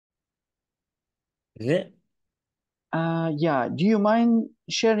Is it? Yeah. Do you mind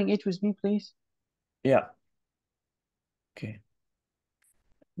sharing it with me, please? Yeah. Okay.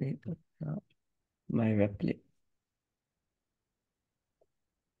 Let me put out my repli.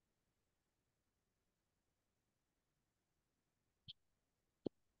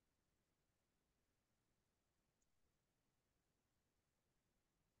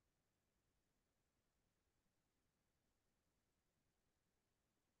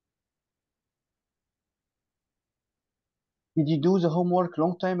 Did you do the homework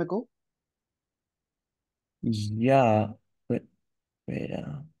long time ago? Yeah. Wait, wait,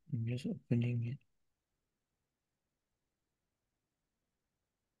 I'm just opening it.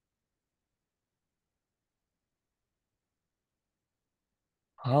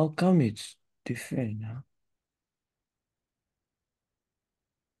 How come it's different now?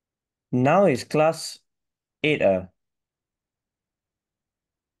 Now it's class 8,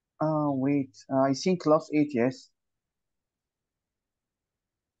 Wait. I think class 8, yes.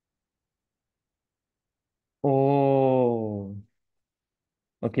 Oh,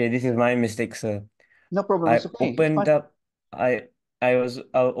 okay, this is my mistake, sir. No problem. It's I okay. It's opened fine. up I I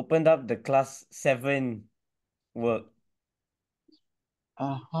opened up the class 7 work.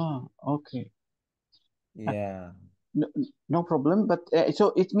 Uh-huh. Okay. Uh, Yeah. No, no problem. But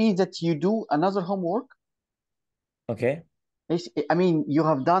so it means that you do another homework. Okay. I mean, you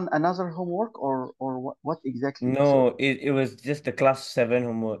have done another homework, or what exactly? So, No, it was just the class 7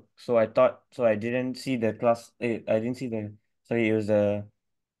 homework. So I thought, so I didn't see the class 8. I didn't see the, sorry, it was the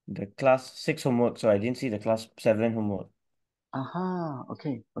class 6 homework. So I didn't see the class 7 homework. aha.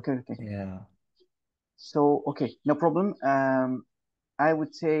 Okay. Okay. Okay. Yeah. So, okay, no problem. I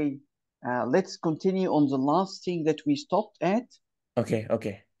would say let's continue on the last thing that we stopped at, Okay,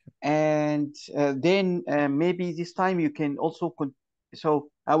 okay. and then maybe this time you can also so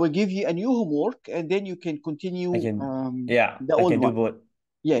I will give you a new homework, and then you can I continue can, yeah, the I old can do one. both.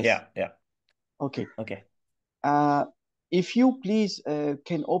 Yes. Yeah, yeah. Okay. Okay. Uh, if you please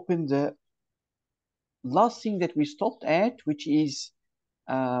can open the last thing that we stopped at, which is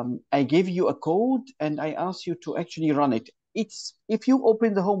I gave you a code and I asked you to actually run it. It's if you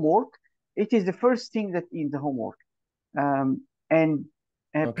open the homework, it is the first thing that in the homework. And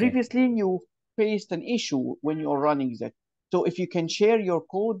Okay. previously you faced an issue when you're running that. So if you can share your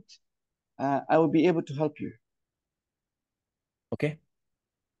code, I will be able to help you. Okay.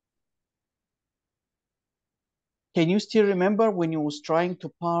 Can you still remember when you was trying to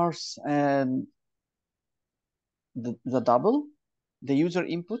parse the double, the user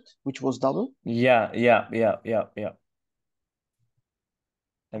input, which was double? Yeah, yeah, yeah, yeah, yeah.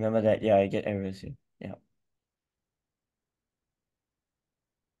 I remember that. Yeah, I get errors here. Yeah.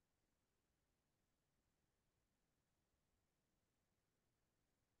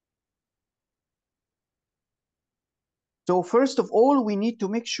 So first of all, we need to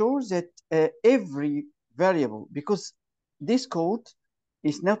make sure that every variable, because this code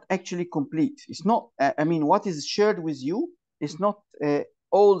is not actually complete. It's not, I mean, what is shared with you is not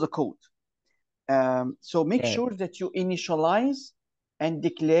all the code. So make Right. sure that you initialize and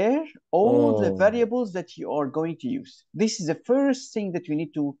declare all the Oh. variables that you are going to use. This is the first thing that you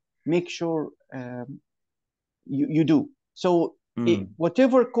need to make sure you do. So Mm.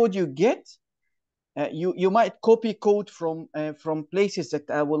 whatever code you get, you might copy code from places that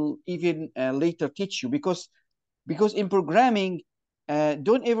I will even later teach you, because in programming,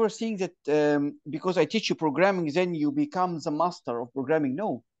 don't ever think that because I teach you programming then you become the master of programming.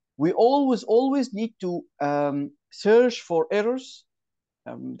 No, we always need to search for errors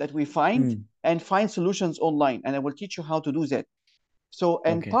that we find Mm. and find solutions online, and I will teach you how to do that. So,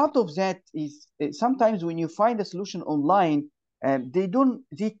 and Okay. part of that is sometimes when you find a solution online,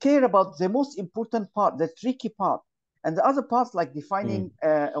 they care about the most important part, the tricky part, and the other parts like Mm. defining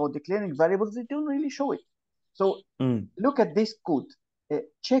or declaring variables, they don't really show it. So Mm. look at this code.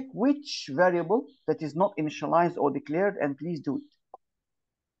 Check which variable that is not initialized or declared, and please do it,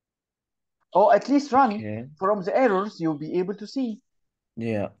 or at least run Okay. from the errors. You'll be able to see.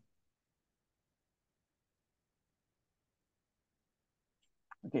 Yeah.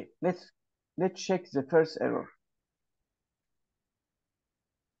 Okay, let's check the first error.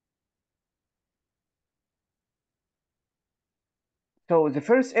 So the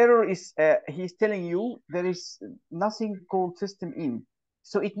first error is he's telling you there is nothing called system in.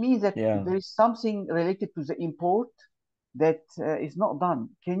 So it means that Yeah. there is something related to the import that is not done.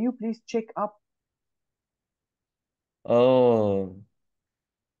 Can you please check up? Oh.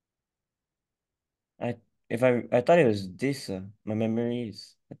 I I thought it was this, my memory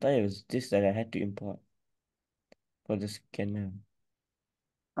is. I thought it was this that I had to import for the scanner.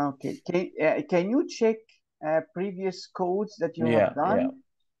 Okay. Can you check previous codes that you have Yeah, yeah, done?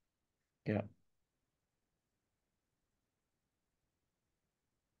 yeah.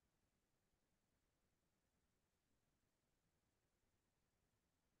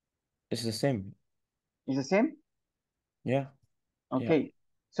 It's the same. Is the same? Yeah, yeah, Okay.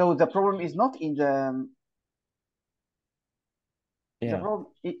 So the problem is not in the yeah. problem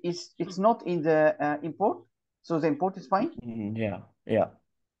is it's not in the import. So the import is fine. Yeah, yeah.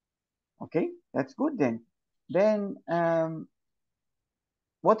 Okay, that's good then. Then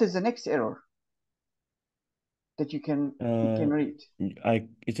what is the next error that you can Uh, read?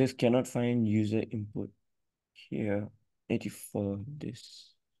 it says cannot find user input here. Need to follow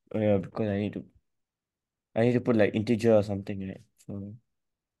this. Oh yeah, because I need to put like integer or something, right? For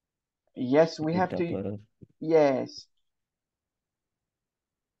Yes, we the have to. double Yes.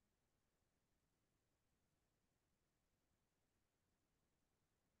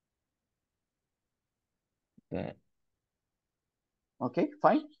 that. Okay,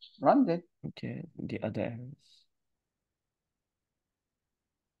 fine. Run then. Okay, the other errors.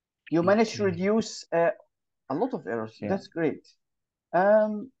 You managed to Okay. reduce a lot of errors. Yeah. That's great.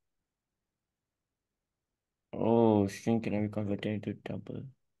 Um, Oh, string cannot be converted into double.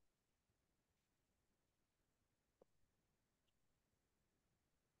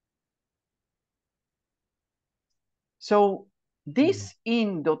 so Hmm. this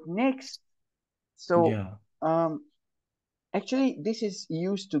in dot next. So Yeah, um, actually, this is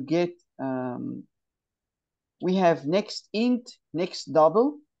used to get. We have next int, next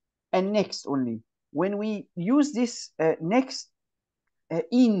double, and next only. When we use this next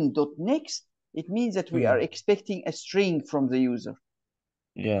in dot next, it means that we are mm, expecting a string from the user.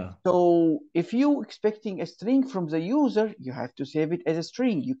 yeah, So if you expecting a string from the user, you have to save it as a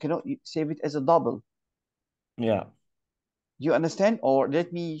string. You cannot save it as a double. yeah, Do you understand? Or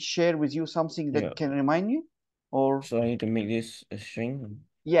let me share with you something yeah. that can remind you. Or So I need to make this a string.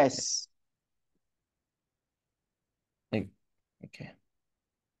 yes, Like, okay.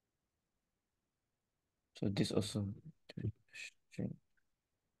 So this also to be a string.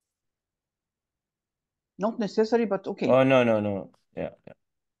 not necessary, but okay. Oh no, no, no. Yeah, yeah.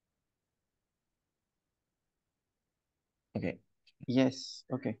 Okay. Yes,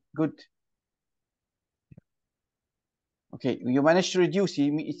 okay, good. Okay, you managed to reduce.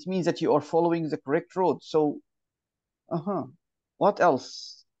 It means that you are following the correct road. So, uh-huh. What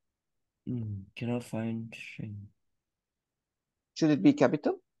else? Cannot find string. Should it be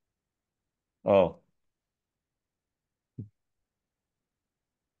capital? Oh,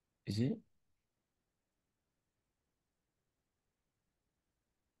 is it?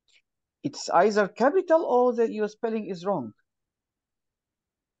 It's either capital or that your spelling is wrong.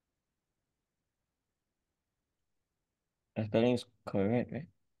 My spelling is correct, right?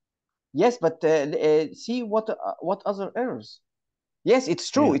 Yes, but see what other errors. Yes, it's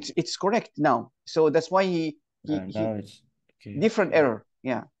true. Yeah. It's correct now. So that's why he Now it's okay. different So error.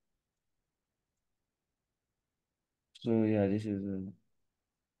 Yeah. so yeah, this is a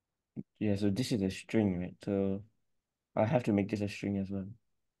yeah. So this is a string, right? So I have to make this a string as well.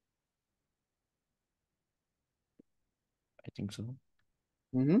 I think so.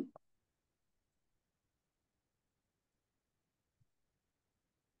 hmm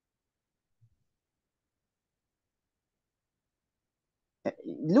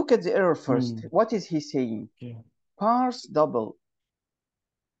Look at the error first. Hmm. What is he saying? Yeah. Parse double.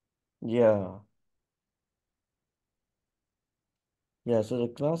 Yeah. Yeah. So the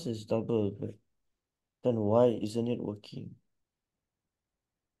class is double, but then why isn't it working?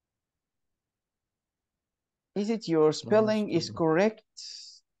 Is it your Class spelling is double. correct?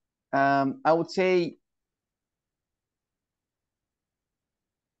 I would say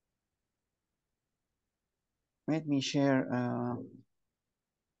let me share.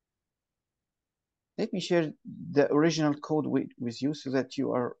 Let me share the original code with you so that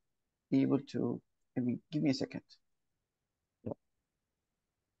you are able to. Let me give me a second. Yeah.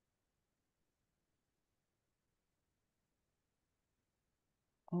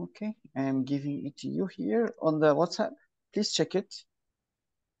 Okay, I'm giving it to you here on the WhatsApp. Please check it.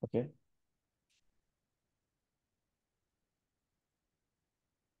 Okay.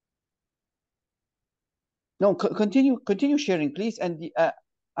 No, continue sharing, please. And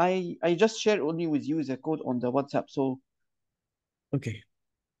I just share only with you the code on the WhatsApp. So Okay.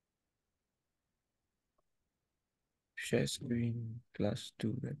 Share screen class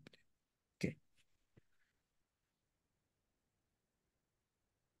two. Right? Okay.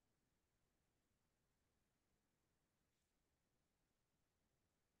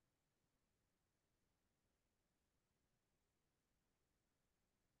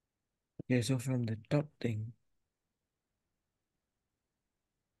 Yeah, so from the top thing.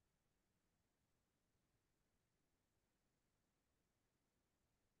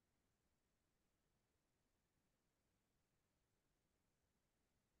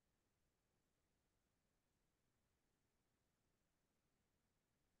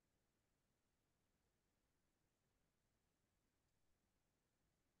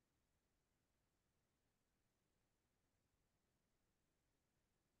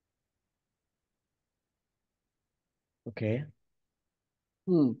 Okay.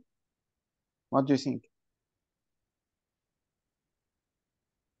 Hmm. What do you think?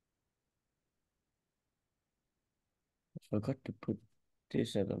 I forgot to put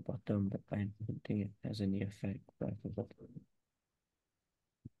this at the bottom, but I don't think it has any effect. But I forgot to put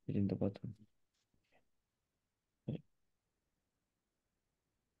it in the bottom. It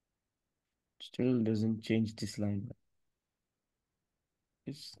still doesn't change this line. But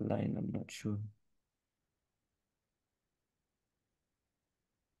this line, I'm not sure.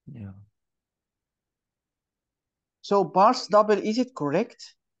 Yeah. So parse double, is it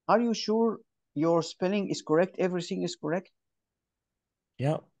correct? Are you sure your spelling is correct? Everything is correct?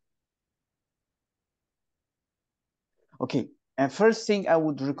 Yeah. Okay. And first thing I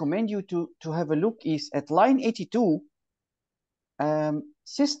would recommend you to have a look is at line 82.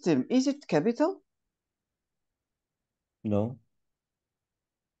 System, is it capital? No.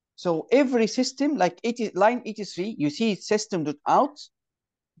 So every system, like line 83, you see it's system.out.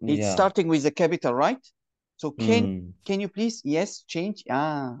 It's Yeah. starting with a capital, right? So Hmm. can you please, yes, change?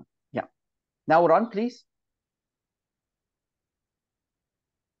 Yeah. Now run, please.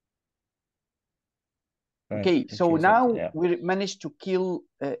 Right. Okay, so Okay. So now yeah. we managed to kill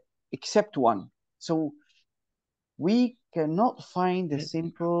except one. So we cannot find the Let's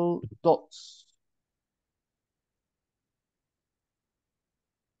simple dots.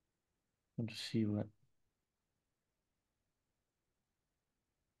 see what.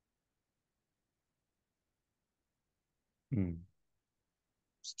 Hmm.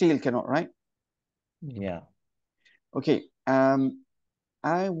 Still cannot, right? Yeah. Okay.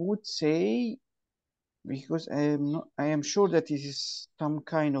 I would say because I am sure that this is some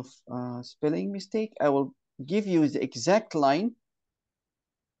kind of spelling mistake. I will give you the exact line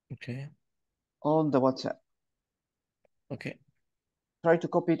Okay. on the WhatsApp. Okay. Try to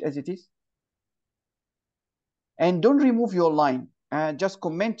copy it as it is. And don't remove your line. Just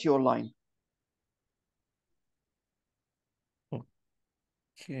comment your line.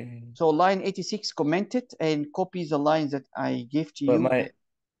 Okay. So line 86, comment it and copy the lines that I gave to But you. my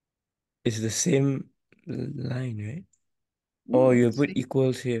it's the same line, right? Oh, Mm, you put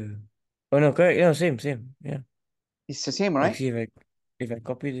equals here. Oh no, correct. Yeah, same. Yeah. it's the same, Like right? see if I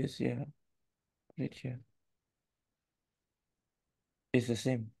copy this, yeah, put it here. It's the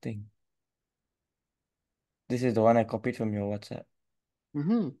same thing. This is the one I copied from your WhatsApp.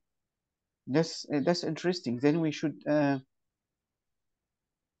 Mm-hmm. That's interesting. Then we should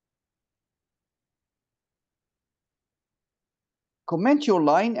comment your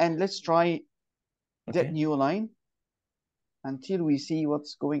line and let's try that Okay. new line until we see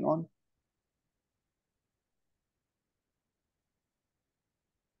what's going on.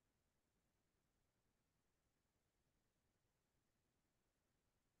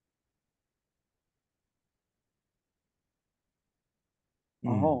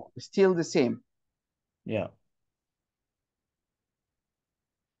 Mm. Oh, still the same. Yeah.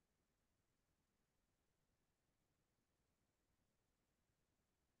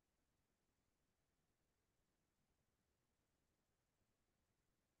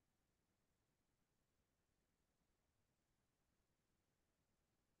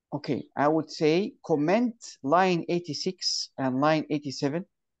 Okay, I would say comment line 86 and line 87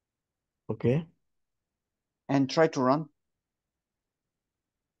 Okay. and try to run.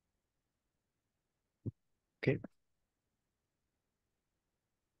 Okay.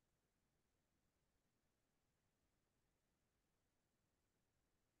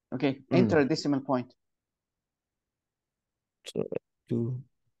 Okay, enter Mm. a decimal point. So two.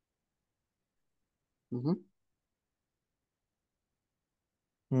 Mhm.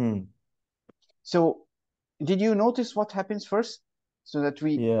 Hmm. So did you notice what happens first? So that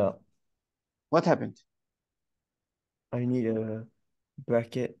Yeah. what happened? I need a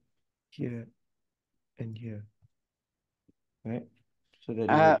bracket here and here, right? So that it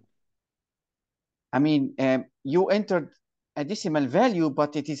Uh, would. I mean, you entered a decimal value,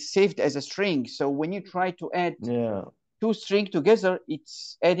 but it is saved as a string. So when you try to add Yeah. two strings together,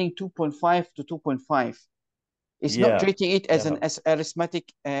 it's adding 2.5 to 2.5. It's not Yeah. treating it as Yeah. an as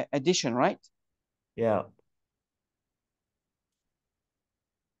arithmetic addition, right? Yeah.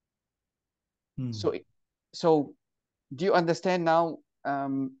 So, so do you understand now?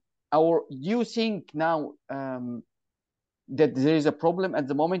 Do you think now that there is a problem at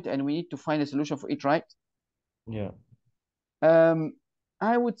the moment and we need to find a solution for it, right? Yeah. Um,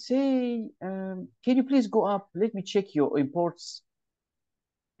 I would say, can you please go up? Let me check your imports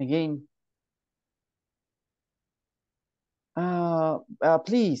again.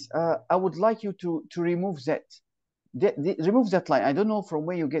 Please, I would like you to remove that. Remove that line. I don't know from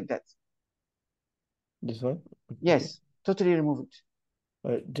where you get that. This one? Okay. Yes, totally remove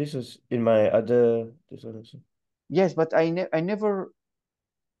it. This is in my other, this one also. Yes, but I never,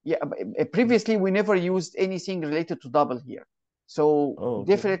 yeah, previously we never used anything related to double here. So Oh, okay.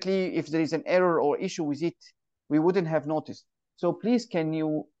 definitely if there is an error or issue with it, we wouldn't have noticed. So please, can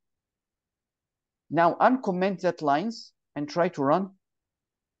you now uncomment that lines and try to run?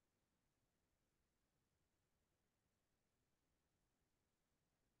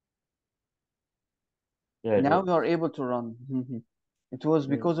 Yeah, it Now you are works. able to run. It was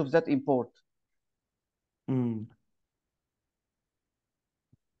Yeah. because of that import. Mm.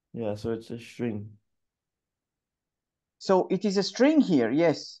 Yeah, so it's a string. So it is a string here,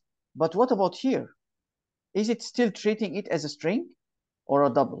 yes. But what about here? Is it still treating it as a string or a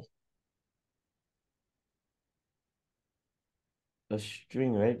double? A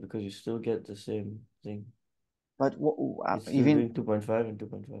string, right? Because you still get the same thing. But It's still even, doing 2.5 and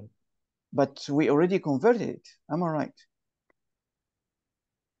 2.5. but we already converted it. Am I right?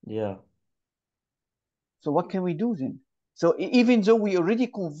 Yeah. So what can we do then? So even though we already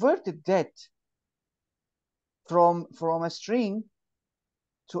converted that from a string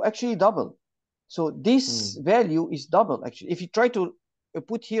to actually double, so this Mm. value is double actually. If you try to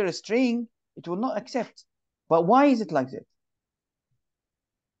put here a string, it will not accept. But why is it like that?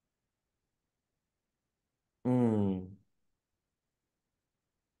 Mm.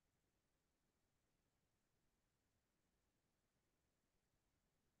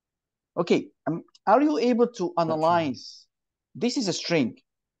 Okay, are you able to Not sure. analyze? This is a string,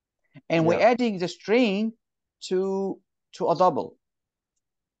 and we're Yeah. adding the string to a double.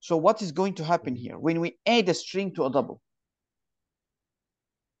 So what is going to happen Mhm. here when we add a string to a double?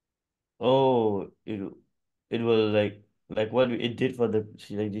 Oh, it will like what it did for the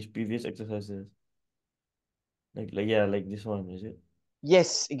see like these previous exercises. Like yeah, like this one, is it?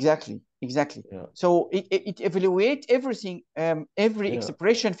 Yes, exactly, exactly. Yeah. So it evaluates everything, every Yeah.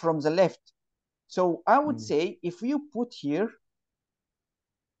 expression from the left. So I would Mm. say if you put here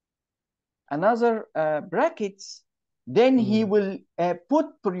another brackets, then he Mm. will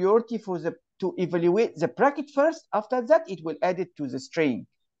put priority for the to evaluate the bracket first. After that, it will add it to the string.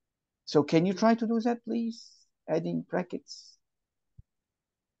 So can you try to do that, please? Adding brackets.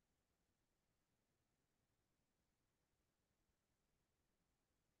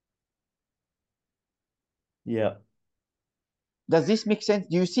 Yeah. Does this make sense?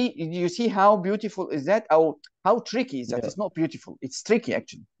 Do you see how beautiful is that? Or how tricky is that? Yeah. It's not beautiful. It's tricky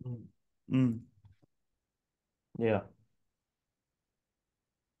actually. Mm. Mm. Yeah.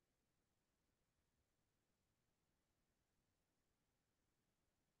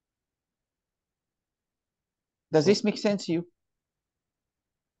 Does Oh, this make sense to you?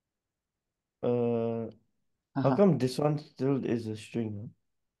 uh, how Uh-huh. come this one still is a string, huh?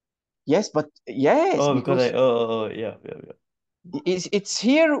 Yes, but yes, Oh, because because yeah, yeah, yeah. it's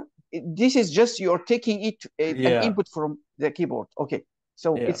here. This is just you're taking it an Yeah. input from the keyboard. Okay,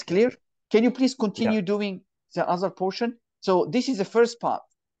 so Yeah, it's yeah, clear. Can you please yeah, continue doing the other portion? So this is the first part.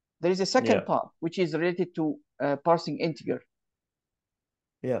 There is a second yeah, part which is related to parsing integer.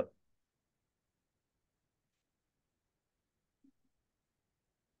 yeah.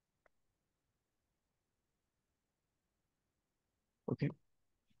 Okay.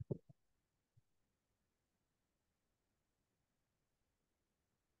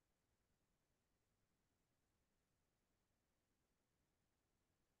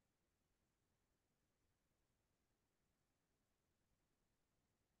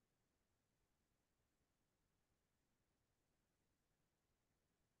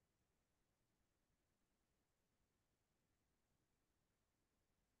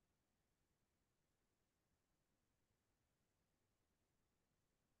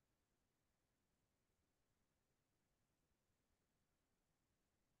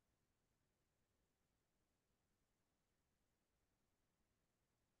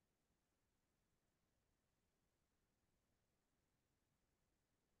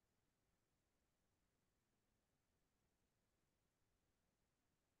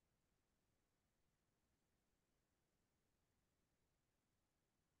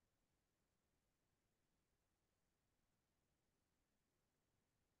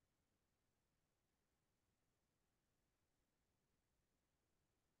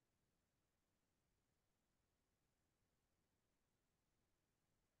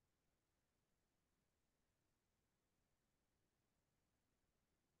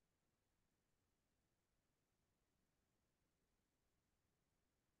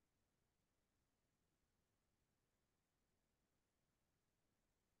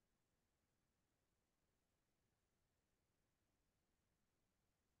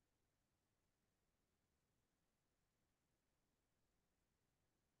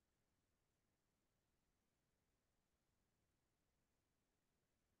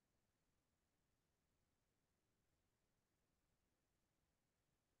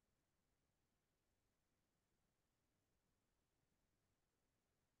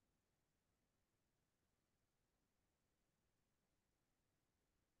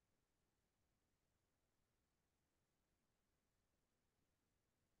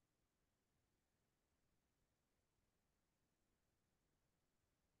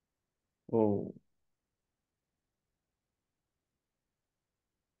 Oh,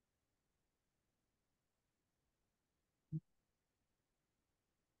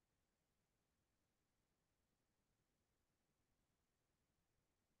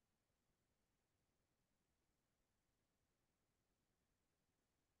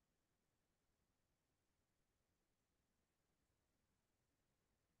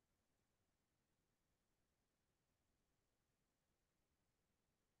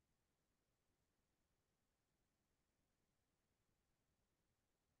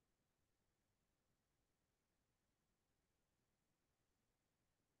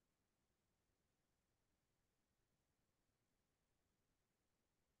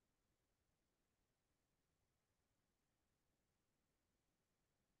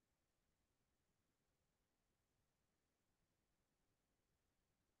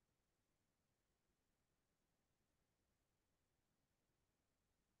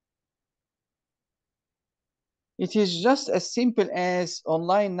 It is just as simple as on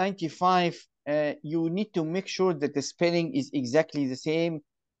line 95. You need to make sure that the spelling is exactly the same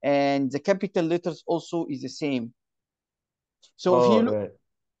and the capital letters also is the same. So if you oh, look, right.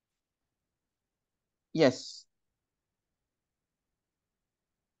 yes.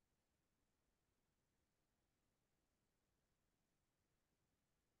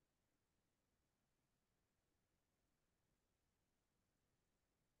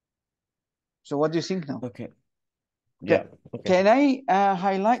 So what do you think now? Okay. Ca- Yeah. Okay. Can I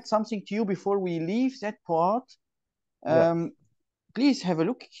highlight something to you before we leave that part? Yeah. Um, Please have a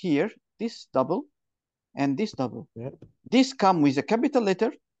look here. This double and this double. Yeah. This come with a capital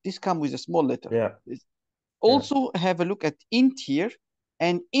letter. This come with a small letter. Yeah. Yeah. Also have a look at int here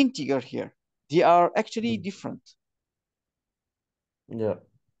and integer here. They are actually Mm. different. Yeah.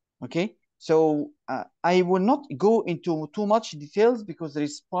 Okay, so I will not go into too much details because there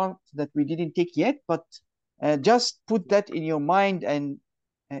is part that we didn't take yet, but just put that in your mind, and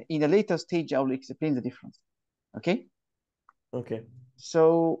in a later stage I will explain the difference. Okay, Okay.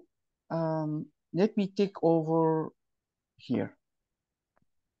 so let me take over here.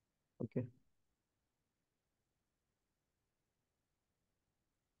 Okay.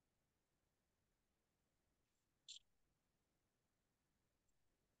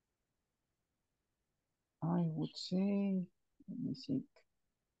 I would say, let me think.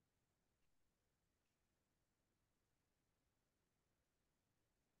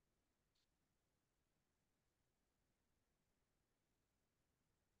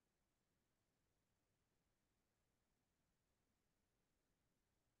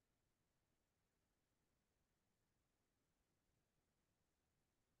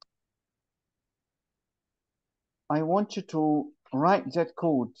 I want you to write that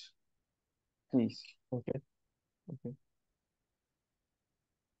code, please. Okay. Okay.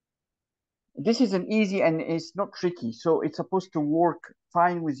 This is an easy and it's not tricky, so it's supposed to work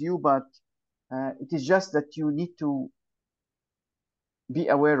fine with you, but it is just that you need to be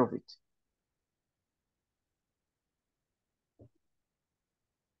aware of it.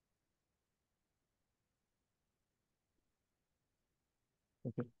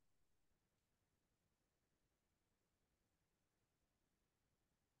 Okay.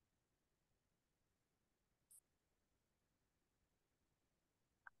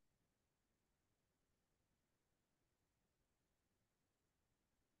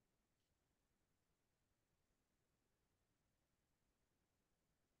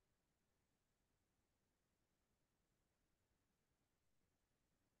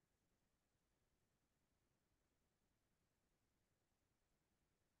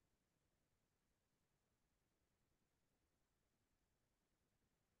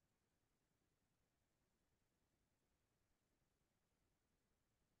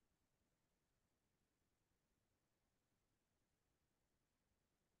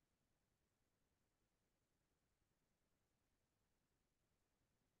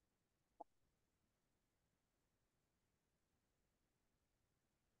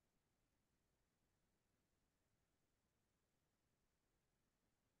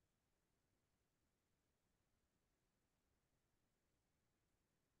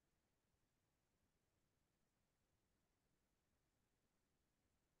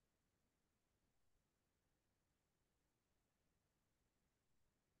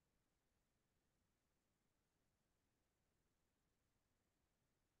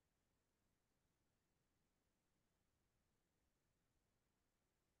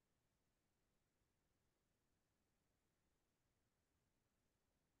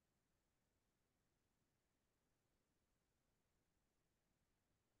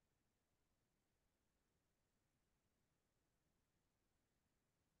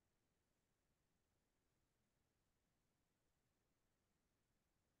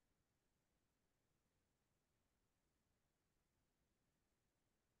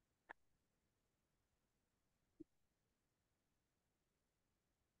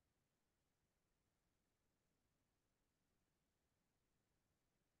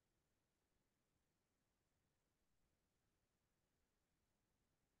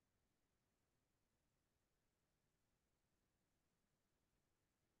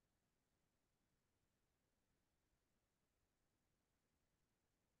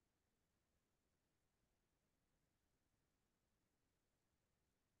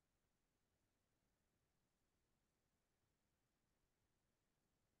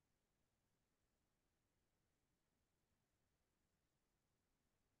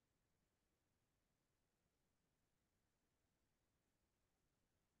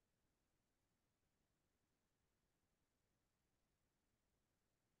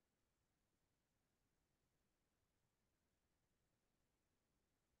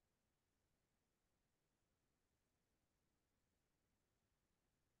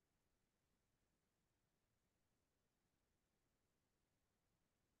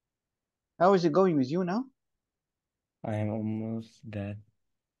 How is it going with you now? I am almost there.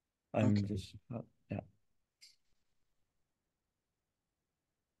 I'm Okay. just yeah.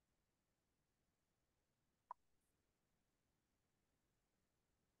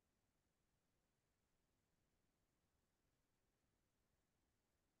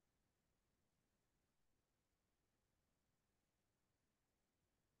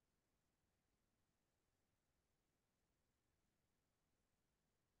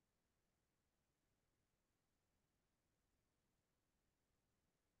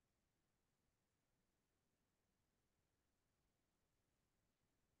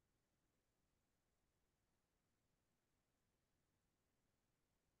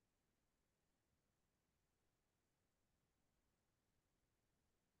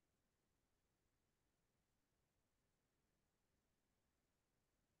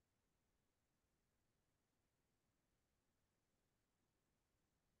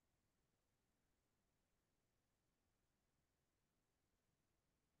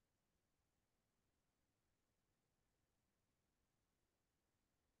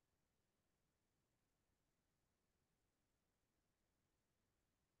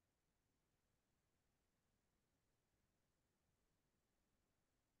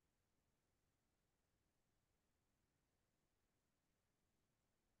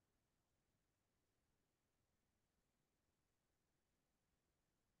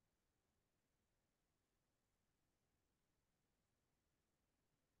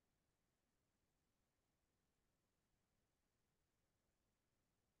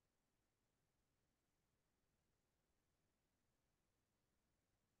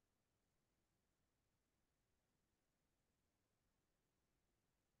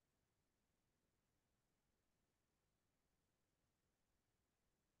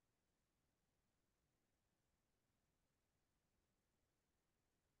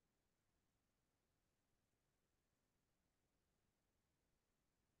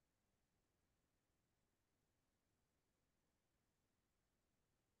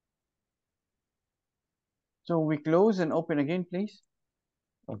 So we close and open again, please.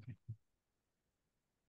 Okay.